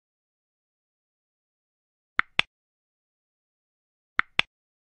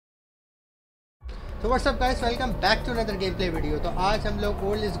तो WhatsApp guys, welcome back to another game play video. तो आज हम लोग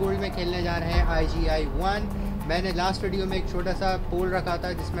ओल्ड इज गोल्ड में खेलने जा रहे हैं I.G.I 1। मैंने लास्ट वीडियो में एक छोटा सा पोल रखा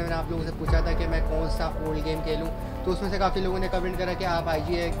था जिसमें मैंने आप लोगों से पूछा था कि मैं कौन सा ओल्ड गेम खेलूं। तो उसमें से काफ़ी लोगों ने कमेंट करा कि आप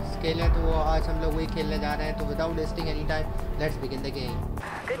I.G.I खेलें, तो आज हम लोग वही खेलने जा रहे हैं। तो without wasting any time let's begin the game.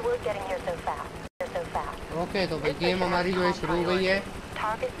 Okay, तो भाई गेम हमारी जो है शुरू हो गई है।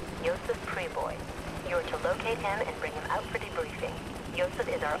 You're to locate him and bring him out for debriefing.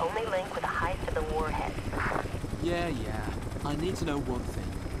 Yosef is our only link with a heist of the warhead. Yeah. I need to know one thing.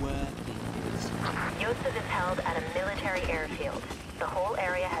 Where he is. Yosef is held at a military airfield. The whole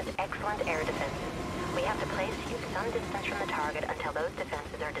area has excellent air defenses. We have to place you some distance from the target until those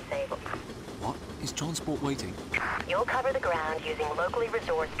defenses are disabled. What? Is transport waiting? You'll cover the ground using locally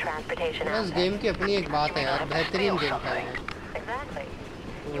resourced transportation assets. इस game की अपनी एक बात है यार, बेहतरीन game है। Exactly.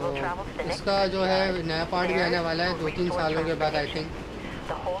 तो इसका जो है नया पार्ट भी आने वाला है 2-3 सालों के बाद, आई थिंक।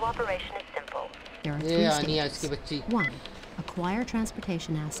 ये आनी है इसकी बच्ची। 1. Acquire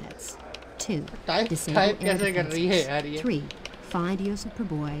transportation assets. 2. टाइप कैसे कर रही है यार ये? 3. Find Yosef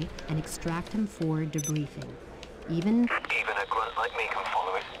Perboy and extract him for debriefing. Even a grunt like me can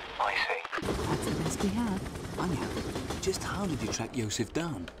follow it. I see. That's the best we have. Anya, just how did you track Yosef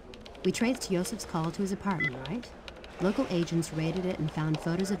down? We traced Yosef's call to his apartment, right? Local agents raided it and found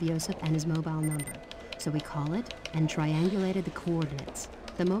photos of Yosef and his mobile number. So we call it and triangulated the coordinates.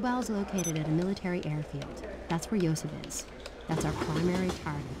 The mobile is located at a military airfield. That's where Yosef is. That's our primary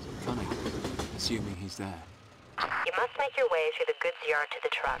target. Funny, assuming he's there. You must make your way through the goods yard to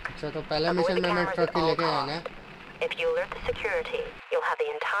the truck. अच्छा, तो पहला mission में मैं truck ही लेके आना है। If you alert the security, you'll have the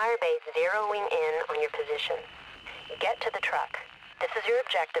entire base zeroing in on your position. Get to the truck. This is your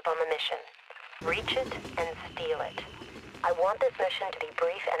objective on the mission. Reach it and steal it. I want this mission to be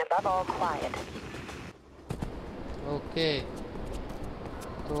brief and above all quiet. Okay,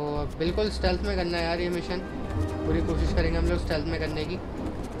 तो बिल्कुल stealth में करना है यार ये mission. पूरी कोशिश करेंगे हम लोग स्टेल्थ में करने की।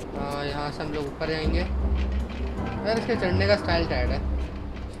 यहाँ से हम लोग ऊपर जाएंगे। यार इसके चढ़ने का स्टाइल टाइट है।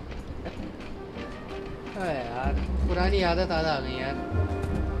 यार पुरानी आदत आ गई यार।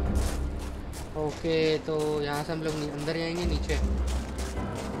 ओके, तो यहाँ से हम लोग अंदर जाएंगे नीचे।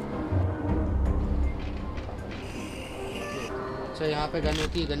 अच्छा, यहाँ पे गन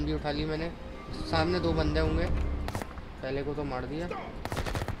होती है, गन भी उठा ली मैंने। सामने 2 बंदे होंगे, पहले को तो मार दिया,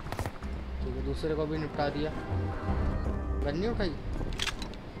 ठीक है, दूसरे को भी निपटा दिया। गन नहीं उठाई,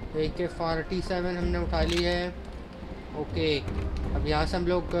 AK-47 हमने उठा ली है। ओके, अब यहाँ से हम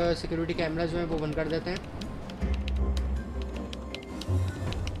लोग सिक्योरिटी कैमरा जो है वो बंद कर देते हैं।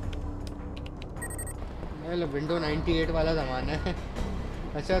 विंडो 98 वाला ज़माना है।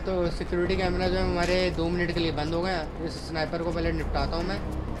 अच्छा, तो सिक्योरिटी कैमरा जो है हमारे 2 मिनट के लिए बंद हो गया। इस स्नाइपर को पहले निपटाता हूँ मैं।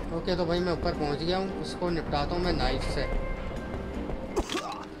 ओके, तो भाई मैं ऊपर पहुँच गया हूँ, उसको निपटाता हूँ मैं नाइफ से।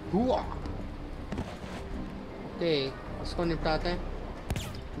 हुआ। ओके, इसको निपटाते हैं।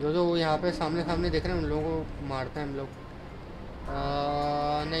 जो यहाँ पे सामने दिख रहे हैं उन लोगों को मारते हैं हम लोग।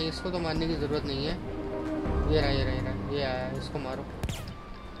 नहीं, इसको तो मारने की ज़रूरत नहीं है। ये रहा, ये आया, इसको मारो।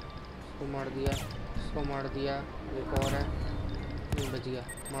 इसको मार दिया, इसको मार दिया, एक और है, बच गया,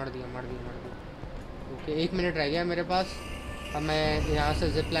 मार दिया। ओके, 1 मिनट रह गया मेरे पास। अब मैं यहाँ से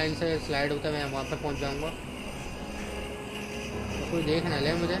जिप लाइन से स्लाइड होकर मैं वहाँ पर पहुँच जाऊँगा। तो कोई देख ना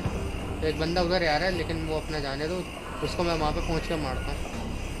ले मुझे। तो एक बंदा उधर आ रहा है, लेकिन वो अपना जाने दो, उसको मैं वहाँ पर पहुँच कर मारता हूँ।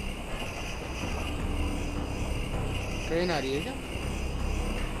 ट्रेन आ रही है क्या?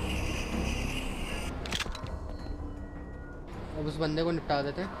 अब उस बंदे को निपटा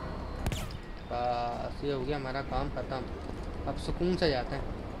देते हैं। बस ये हो गया हमारा काम खत्म। अब सुकून से जाते हैं,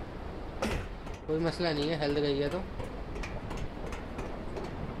 कोई मसला नहीं है, हेल्थ गई है तो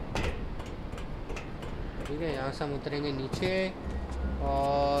ठीक है। यहाँ से हम उतरेंगे नीचे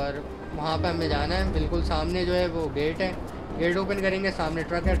और वहाँ पे हमें जाना है। बिल्कुल सामने जो है वो गेट है, गेट ओपन करेंगे, सामने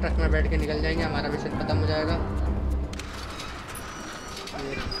ट्रक है, ट्रक में बैठ के निकल जाएंगे, हमारा मिशन ख़त्म हो जाएगा।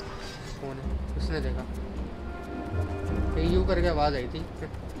 कौन है? किसने देखा? यू करके आवाज़ आई थी।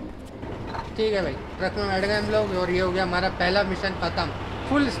 ठीक है भाई, ट्रक में बैठ गए हम लोग और ये हो गया हमारा पहला मिशन खत्म,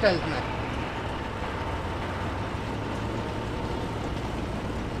 फुल स्टेल्थ में।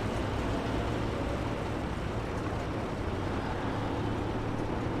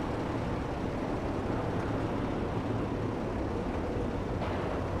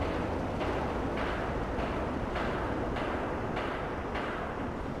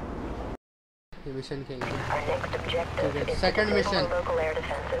 ये मिशन खेलेंगे। Second mission.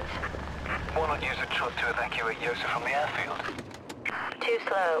 Why not use a truck to evacuate Yosef from the airfield? Too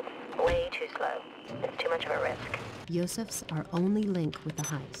slow. Way too slow. It's too much of a risk. Yosef's our only link with the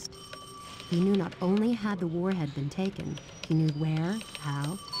heist. He knew not only had the warhead been taken, he knew where, how,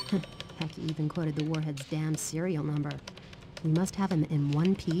 Heck, he even quoted the warhead's damn serial number. We must have him in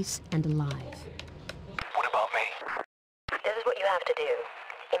one piece and alive. What about me? This is what you have to do.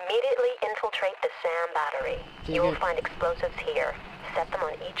 Immediately infiltrate the SAM battery. You will find explosives here. Set them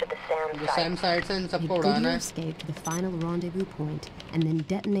on each of the SAM The sites. SAM sites and You सबको dig उड़ाना your है. escape to the final rendezvous point and then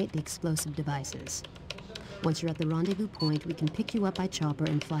detonate the explosive devices. Once you're at the rendezvous point, we can pick you up by chopper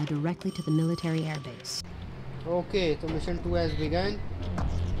and fly directly to the military airbase. Okay, तो mission 2 has begun.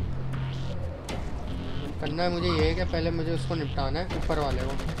 करना है मुझे ये है कि पहले मुझे उसको निपटाना है ऊपर वाले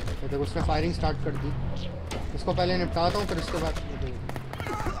को. तो देखो उसने फायरिंग स्टार्ट कर दी. इसको पहले निपटाता हूँ फिर उसके बाद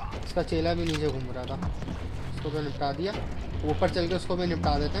इसका चेला भी नीचे घूम रहा था. इसको तो निपटा दिया. ऊपर चल के उसको भी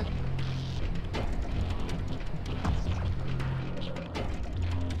निपटा देते हैं.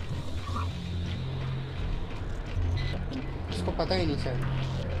 इसको पता ही नहीं शायद.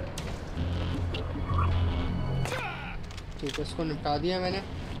 ठीक है, इसको निपटा दिया मैंने.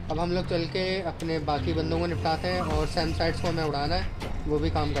 अब हम लोग चल के अपने बाकी बंदों को निपटाते हैं और सैम साइट्स को हमें उड़ाना है. वो भी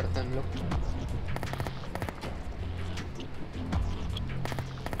काम करते हैं हम लोग.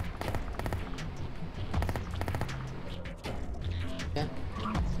 क्या?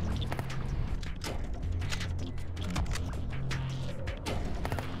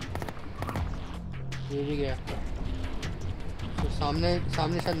 ये भी गया. तो सामने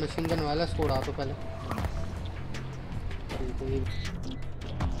शायद मशीन गन वाला इसको उड़ा तो पहले. ठीक है,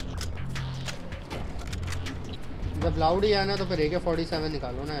 जब लाउड ही आना तो फिर AK-47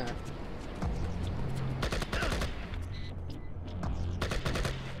 निकालो ना यार.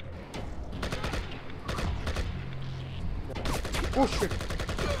 Oh shit.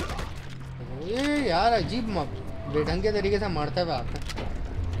 ये यार अजीब बेढंग के तरीके से मारता हुआ आता है.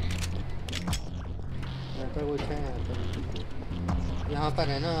 ऐसा कुछ है यहाँ पर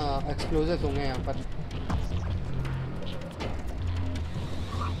है ना. एक्सप्लोजिव होंगे यहाँ पर.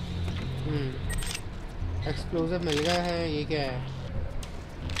 एक्सप्लोजिव मिल गए हैं. ये क्या है?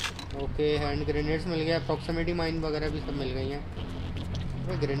 ओके, हैंड ग्रेनेड्स मिल गया. प्रॉक्सिमिटी माइन वगैरह भी सब मिल गई हैं.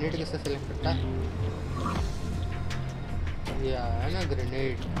 वो ग्रेनेड किससे सेलेक्ट करता है? ये है ना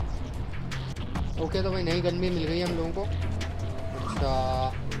ग्रेनेड. ओके, तो भाई नई गन भी मिल गई है हम लोगों को. अच्छा,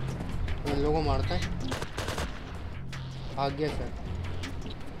 तो इन लोगों को मारते हैं. भाग गया सर.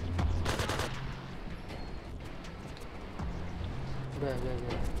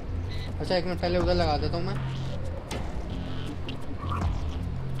 अच्छा, एक मिनट पहले उधर लगा देता हूँ मैं.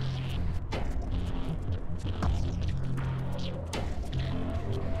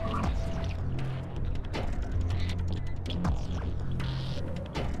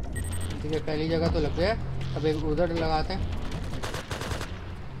 ठीक है, पहली जगह तो लग गया. अब एक उधर लगाते हैं.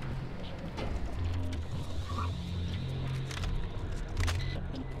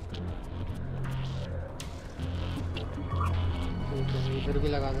 इधर भी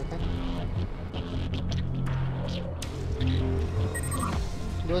लगा देते हैं.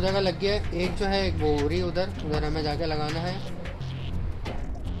 2 जगह लग गया. एक जो है एक वो हो रही उधर हमें जाके लगाना है.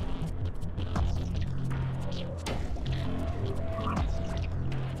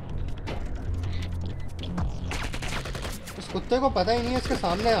 उस कुत्ते को पता ही नहीं है इसके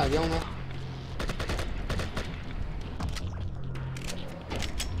सामने आ गया हूँ मैं.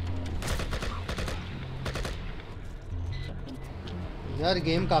 यार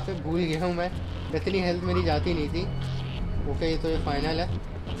गेम काफ़ी भूल गया हूँ मैं. इतनी हेल्थ मेरी जाती नहीं थी. ओके, ये तो ये फाइनल है.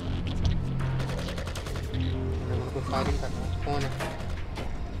 उनको फायरिंग करना है. कौन है?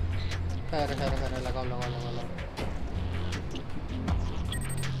 खैर लगाओ.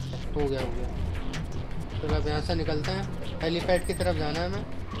 हो गया. चलो अब यहाँ से निकलते हैं. हेलीपैड की तरफ जाना है हमें.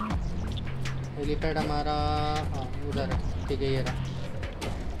 हेलीपैड हमारा उधर है. ठीक है, ये रहा.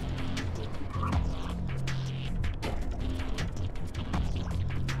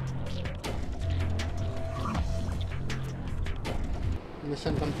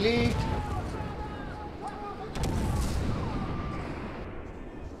 Mission complete.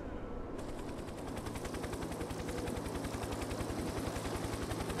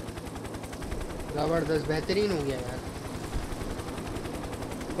 ज़बरदस्त, बेहतरीन हो गया यार.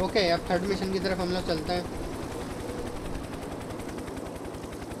 ओके, अब थर्ड मिशन की तरफ हम लोग चलते हैं.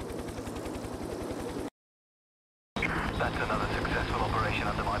 That's another successful operation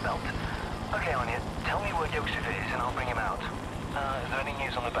under my belt. Okay, Anya, tell me where Joseph is and I'll bring him out. Is there any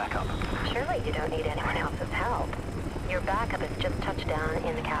news on the backup? Surely you don't need anyone else's help. Your backup has just touched down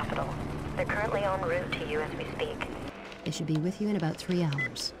in the capital. They're currently en route to you as we speak. They should be with you in about 3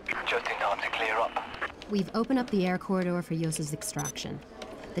 hours. Just in time to clear up. We've opened up the air corridor for Yosef's extraction.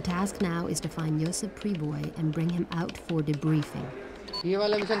 The task now is to find Joseph Preboy and bring him out for debriefing. ये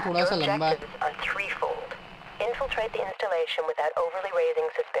वाला mission थोड़ा Your सा लंबा है. objectives are threefold. Infiltrate the installation without overly raising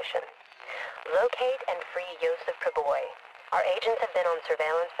suspicion. Locate and free Yosef Preboy. Our agents have been on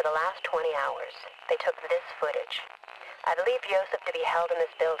surveillance for the last 20 hours. They took this footage. I believe Yosef to be held in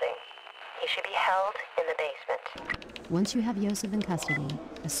this building. He should be held in the basement. Once you have Yosef in custody,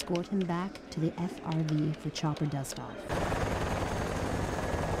 escort him back to the FRV for chopper dust-off.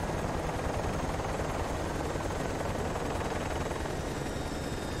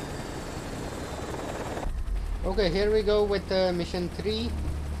 Okay, here we go with mission 3.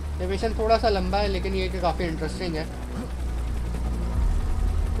 ये mission थोड़ा सा लंबा है लेकिन ये काफ़ी interesting है।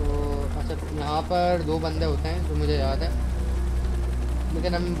 तो अच्छा, यहाँ पर 2 बंदे होते हैं जो मुझे याद है,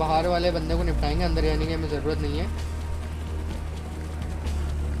 लेकिन हम बाहर वाले बंदे को निपटाएंगे, अंदर जाने की हमें ज़रूरत नहीं है।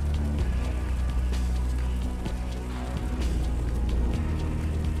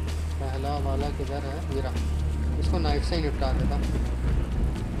 पहला वाला किधर है? ये रहा, इसको नाइफ से ही निपटा देता।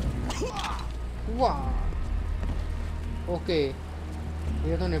 वाह, ओके,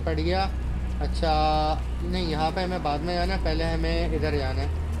 ये तो निपट गया। अच्छा नहीं, यहाँ पे हमें बाद में जाना है, पहले हमें इधर जाना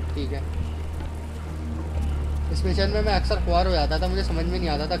है। ठीक है, इस मिशन में मैं अक्सर ख्वार हो जाता था, मुझे समझ में नहीं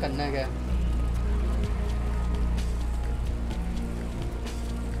आता था करना क्या है।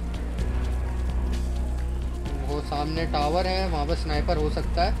 वो सामने टावर है, वहाँ पर स्नाइपर हो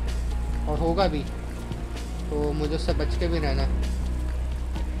सकता है और होगा भी, तो मुझे उससे बच के भी रहना है,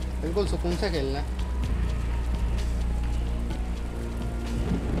 बिल्कुल सुकून से खेलना है।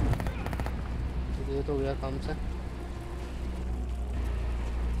 ये तो गया काम से।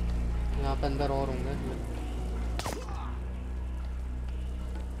 यहाँ पे अंदर और होंगे,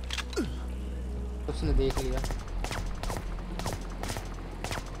 उसने देख लिया,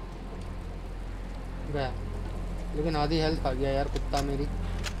 गया, लेकिन आधी हेल्थ खा गया यार कुत्ता मेरी।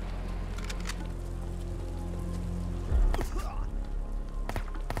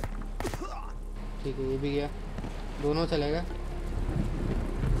 ठीक है, ये भी गया, दोनों चले गए।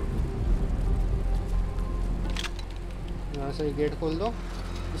 यहाँ से गेट खोल दो,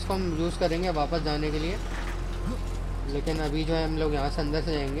 इसको हम यूज़ करेंगे वापस जाने के लिए, लेकिन अभी जो है हम लोग यहाँ से अंदर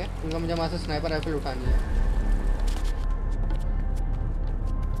से जाएंगे क्योंकि मुझे वहाँ से स्नाइपर राइफल उठानी है।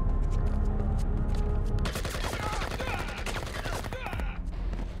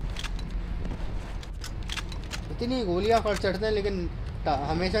 इतनी गोलियाँ फट चढ़ते हैं लेकिन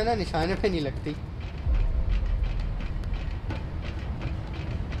हमेशा ना निशाने पे नहीं लगती।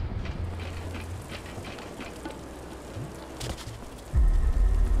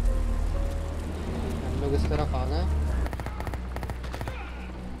 इस तरफ आ गए,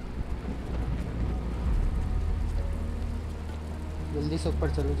 जल्दी से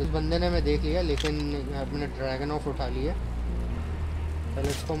ऊपर चलो। जिस बंदे ने मैं देख लिया, लेकिन मैंने ड्रैगन ऑफ उठा लिया, पहले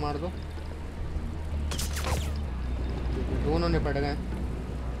इसको मार दो। दोनों ने पड़ गए,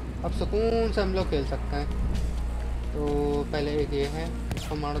 अब सुकून से हम लोग खेल सकते हैं। तो पहले एक ये है,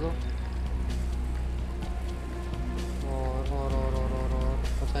 इसको मार दो। और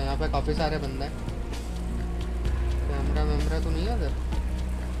अच्छा, यहाँ पे काफ़ी सारे बंदे हैं। कैमरा तो नहीं है इधर,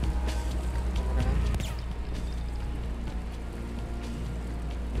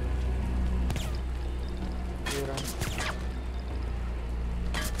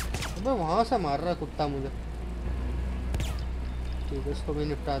 अबे वहाँ से मार रहा कुत्ता मुझे। ठीक है, इसको भी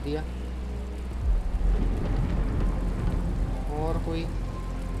निपटा दिया। और कोई?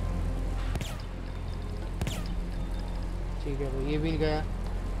 ठीक है भाई, ये भी गया।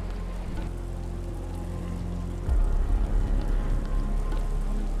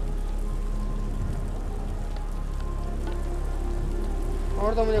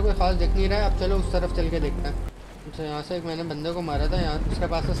 और तो मुझे कोई खास दिख नहीं रहा है। अब चलो उस तरफ चल के देखते हैं। अच्छा, यहाँ से एक मैंने बंदे को मारा था, यहाँ उसके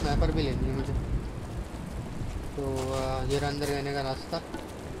पास से स्नाइपर भी लेनी है मुझे। तो ये अंदर जाने का रास्ता,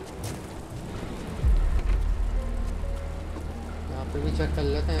 यहाँ पे भी चेक कर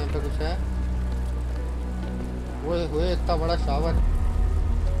लेते हैं। यहाँ पे कुछ है, वो इतना बड़ा शावर।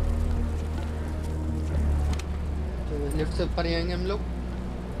 तो लिफ्ट से ऊपर जाएंगे हम लोग।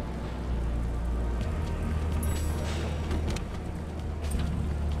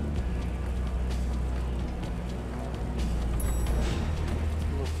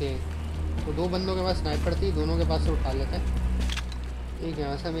 तो 2 बंदों के पास स्नाइपर थी, दोनों के पास से उठा लेते हैं। एक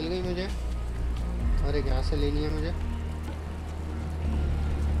यहाँ से मिल गई मुझे और एक यहाँ से लेनी है मुझे।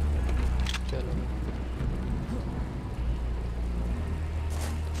 चलो,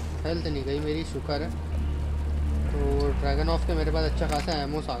 हेल्थ नहीं गई मेरी, शुक्र है। तो ड्रैगन ऑफ के मेरे पास अच्छा खासा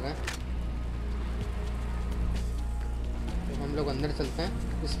एमोस आ गए। तो हम लोग अंदर चलते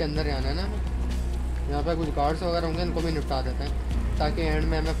हैं, इसके अंदर जाना है ना। यहाँ पर कुछ गार्ड्स वगैरह होंगे, इनको भी निपटा देते हैं ताकि एंड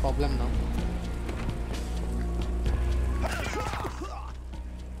में हमें प्रॉब्लम ना हो।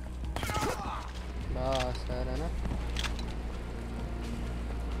 बस यार, है ना,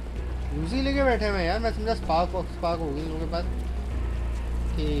 यूजी लेके बैठे हुए हैं यार, मैं समझा स्पार्क होगी इन लोगों के पास।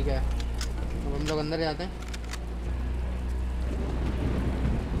 ठीक है, अब हम लोग अंदर जाते हैं।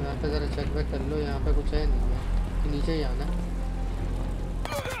 यहाँ पे ज़रा चेक वेक कर लो, यहाँ पे कुछ है नहीं है कि नीचे ही आना है।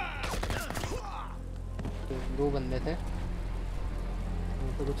 2 बंदे थे,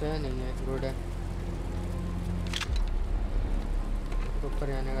 यहाँ पे कुछ है नहीं है, रोड है। ऊपर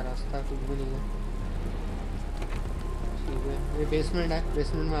जाने का रास्ता कुछ भी नहीं है। ठीक है, ये बेसमेंट है,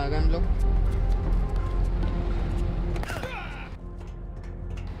 बेसमेंट में आ गए हम लोग।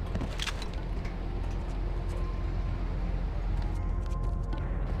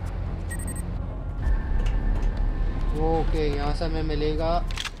 ओके, यहाँ से हमें मिलेगा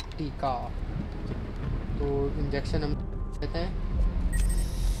टीका, तो इंजेक्शन हम लेते हैं।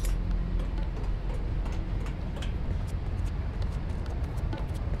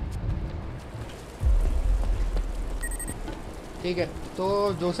 ठीक है, तो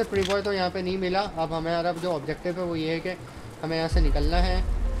जोसेफ प्रीबॉय तो यहाँ पे नहीं मिला। अब हमारा जो ऑब्जेक्टिव है वो ये है कि हमें यहाँ से निकलना है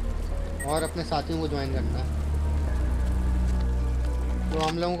और अपने साथियों को ज्वाइन करना है। तो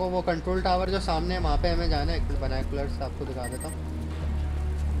हम लोगों को वो कंट्रोल टावर जो सामने है वहाँ पे हमें जाना है। एक मिनट, बाइनोकुलर्स आपको दिखा देता हूँ।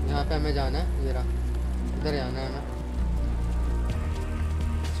 यहाँ पे हमें जाना है, ये रहा, इधर जाना है हमें।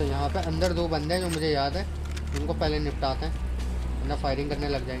 तो यहाँ पे अंदर 2 बंदे हैं जो मुझे याद है, उनको पहले निपटाते हैं वरना फायरिंग करने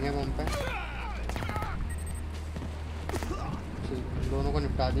लग जाएंगे वो हम पे। दोनों को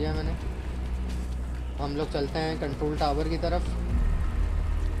निपटा दिया मैंने। हम लोग चलते हैं कंट्रोल टावर की तरफ।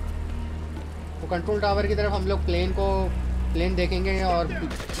 तो कंट्रोल टावर की तरफ हम लोग प्लेन देखेंगे और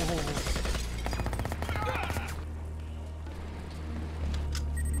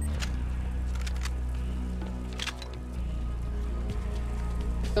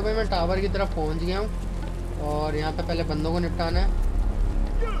तो भाई मैं टावर की तरफ पहुंच गया हूँ और यहाँ पे पहले बंदों को निपटाना है।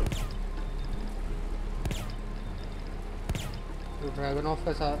 तो ड्रैगन ऑफ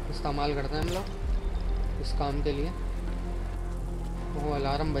का इस्तेमाल करते हैं हम लोग इस काम के लिए। वो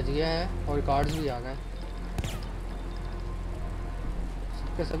अलार्म बज गया है और गार्ड्स भी आ गए,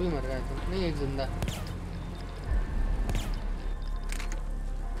 सबके सभी मर गए थे, नहीं एक जिंदा।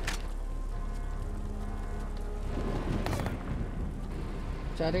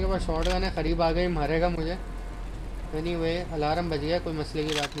 बेचारे के पास शॉट गन है, करीब आ गई, मारेगा मुझे। एनीवे, अलार्म बज गया, कोई मसले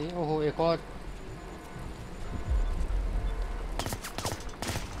की बात नहीं है। ओहो, एक और।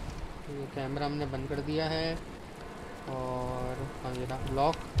 ये कैमरा हमने बंद कर दिया है और हाँ ये रहा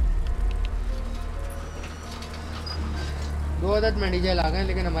लॉक। 2 अदद मेडिजेल आ गए,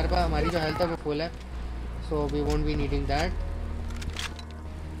 लेकिन हमारे पास हमारी जो हेल्थ है वो फुल है, so we won't be needing that.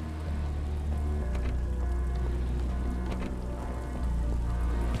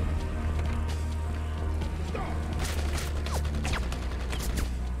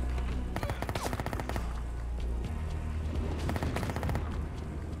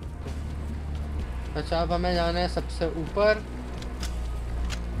 अच्छा, अब हमें जाना है सबसे ऊपर।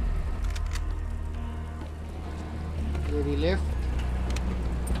 ये लिफ्ट।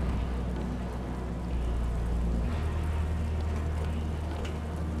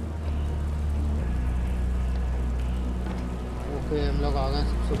 ओके, हम लोग आ गए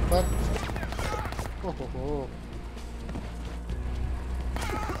सबसे ऊपर। ओहो,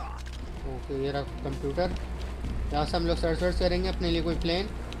 ओके, ये रहा कंप्यूटर। यहाँ से हम लोग सर्च करेंगे अपने लिए कोई प्लेन।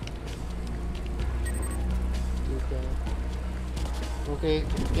 ओके,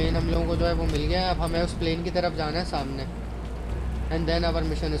 प्लेन हम लोगों को जो है वो मिल गया है। अब हमें उस प्लेन की तरफ जाना है सामने, and then our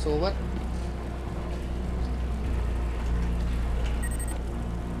mission is over.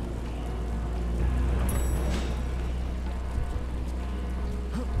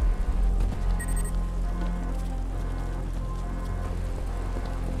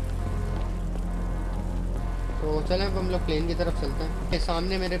 तो चलें अब हम लोग प्लेन की तरफ चलते हैं।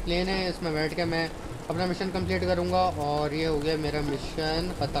 सामने मेरे प्लेन है, इसमें बैठ के मैं अपना मिशन कंप्लीट करूंगा और ये हो गया मेरा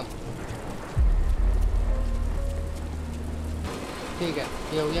मिशन ख़त्म। ठीक है,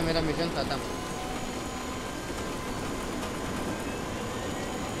 ये हो गया मेरा मिशन ख़त्म।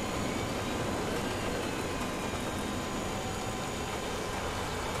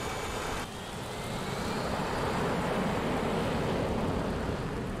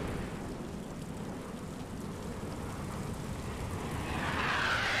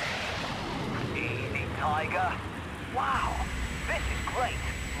 Tiger. Wow, this is great.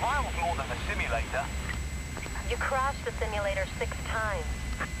 Miles more than the simulator. You crashed the simulator 6 times.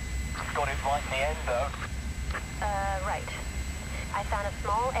 Got it right in the end, though. Right. I found a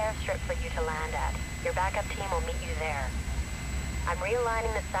small airstrip for you to land at. Your backup team will meet you there. I'm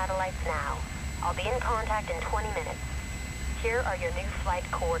realigning the satellites now. I'll be in contact in 20 minutes. Here are your new flight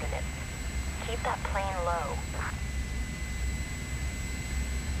coordinates. Keep that plane low.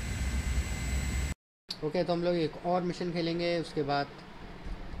 Okay तो हम लोग एक और mission खेलेंगे उसके बाद।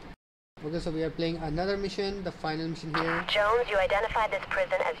 Okay, so we are playing another mission, the final mission here. Jones, you identified this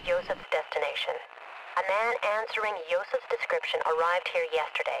prison as Yosef's destination. A man answering Yosef's description arrived here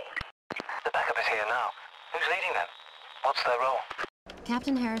yesterday. The backup is here now. Who's leading them? What's their role?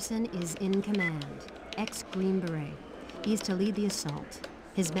 Captain Harrison is in command, ex-Green Beret. He's to lead the assault.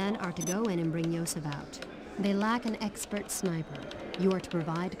 His men are to go in and bring Yosef out. They lack an expert sniper. You are to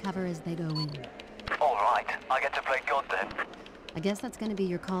provide cover as they go in. All right, I get to play God then. I guess that's going to be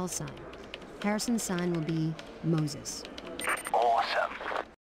your call sign. Harrison's sign will be Moses. Awesome.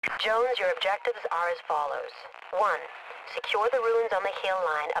 Jones, your objectives are as follows. 1. Secure the ruins on the hill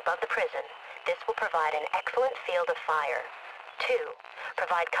line above the prison. This will provide an excellent field of fire. 2.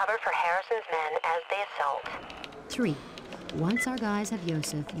 Provide cover for Harrison's men as they assault. 3. Once our guys have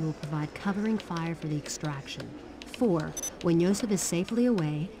Yosef, you will provide covering fire for the extraction. 4. When Yosef is safely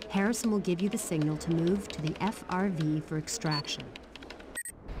away, Harrison will give you the signal to move to the FRV for extraction.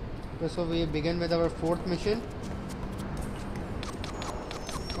 Okay, so we begin with our fourth mission.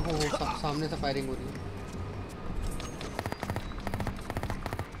 Oh, सामने से firing हो रही है।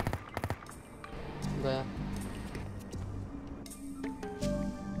 गया।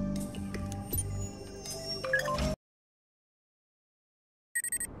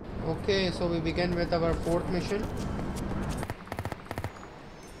 Okay, so we begin with our fourth mission.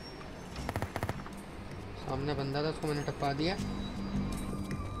 सामने बंदा था, उसको मैंने टपका दिया।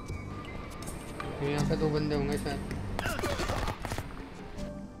 यहाँ पे 2 बंदे होंगे शायद।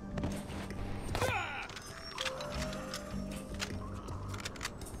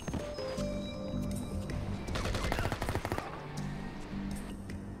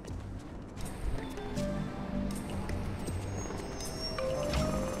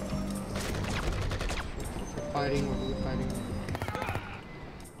 फायरिंग हो गई, फायरिंग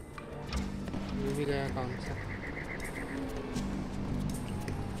ये भी गया काम से।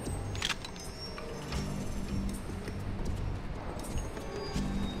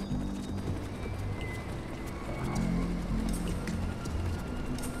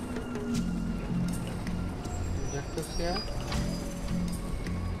 ऑब्जेक्टिव से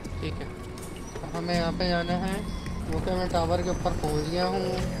ठीक है, हमें यहाँ पे जाना है। ओके, मैं टावर के ऊपर पहुँच गया हूँ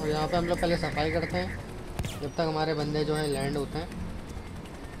और यहाँ पे हम लोग पहले सफाई करते हैं जब तक हमारे बंदे जो हैं लैंड होते हैं।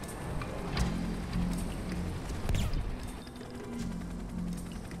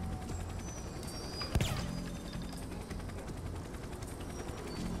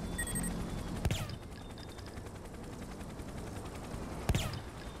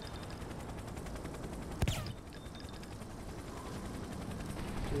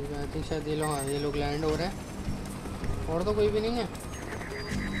 ठीक है, आई थिंक शायद ये लोग लैंड हो रहे हैं और तो कोई भी नहीं है।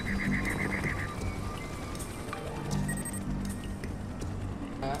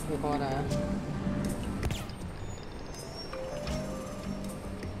 एक और आया।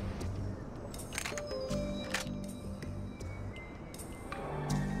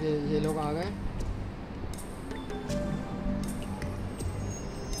 ये लोग आ गए।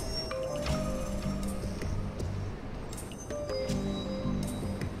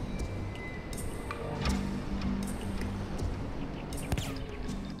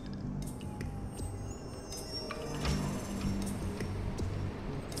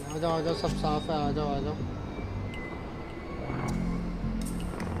 आ जाओ, सब साफ है, आ जाओ आ जाओ।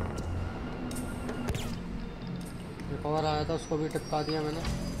 एक और आया था, उसको भी टिपका दिया मैंने।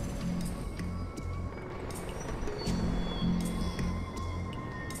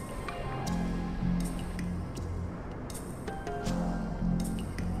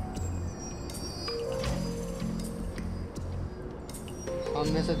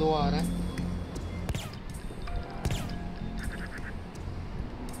 सामने से 2 आ रहे हैं।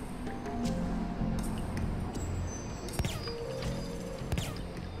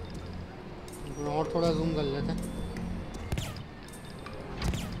 और थोड़ा जूम कर लेते हैं।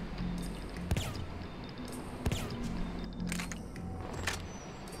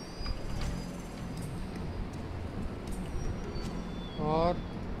 और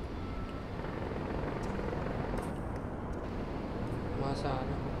वहाँ से आ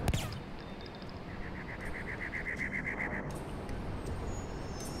रहे हैं।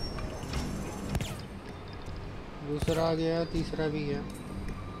 दूसरा आ गया, तीसरा भी है।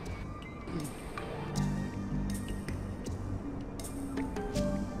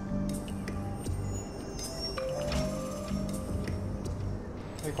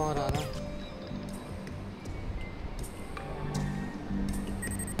 एक और आ रहा।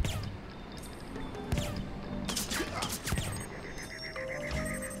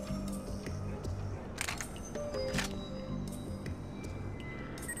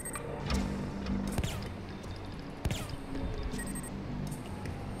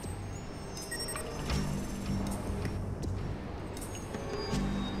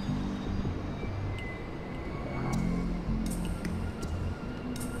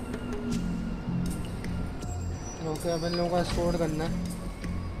 ओके, अब इन लोगों को एस्कॉर्ट करना है।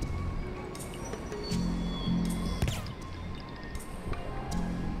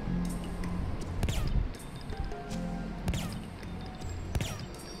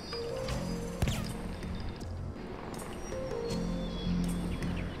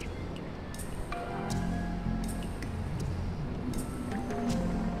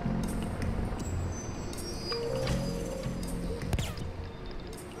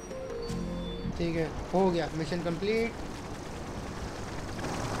 ठीक है, हो गया mission complete.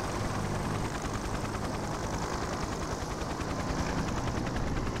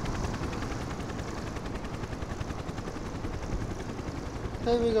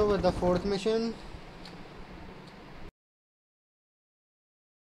 Here we go with the fourth mission.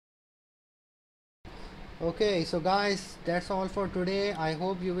 Okay, so guys, that's all for today. I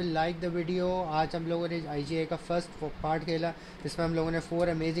hope you will like the video. आज हम लोगों ने I.G.I का फर्स्ट पार्ट खेला, जिसमें हम लोगों ने 4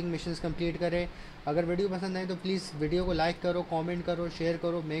 अमेजिंग मिशंस कंप्लीट करे। अगर वीडियो पसंद आए तो प्लीज़ वीडियो को लाइक करो, कमेंट करो, शेयर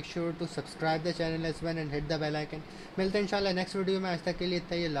करो। Make sure to subscribe the channel as well and hit the bell icon. मिलते हैं इंशाल्लाह नेक्स्ट वीडियो में। आज तक के लिए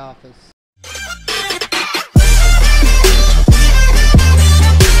इतना ही। अल्लाह हाफ़िज़।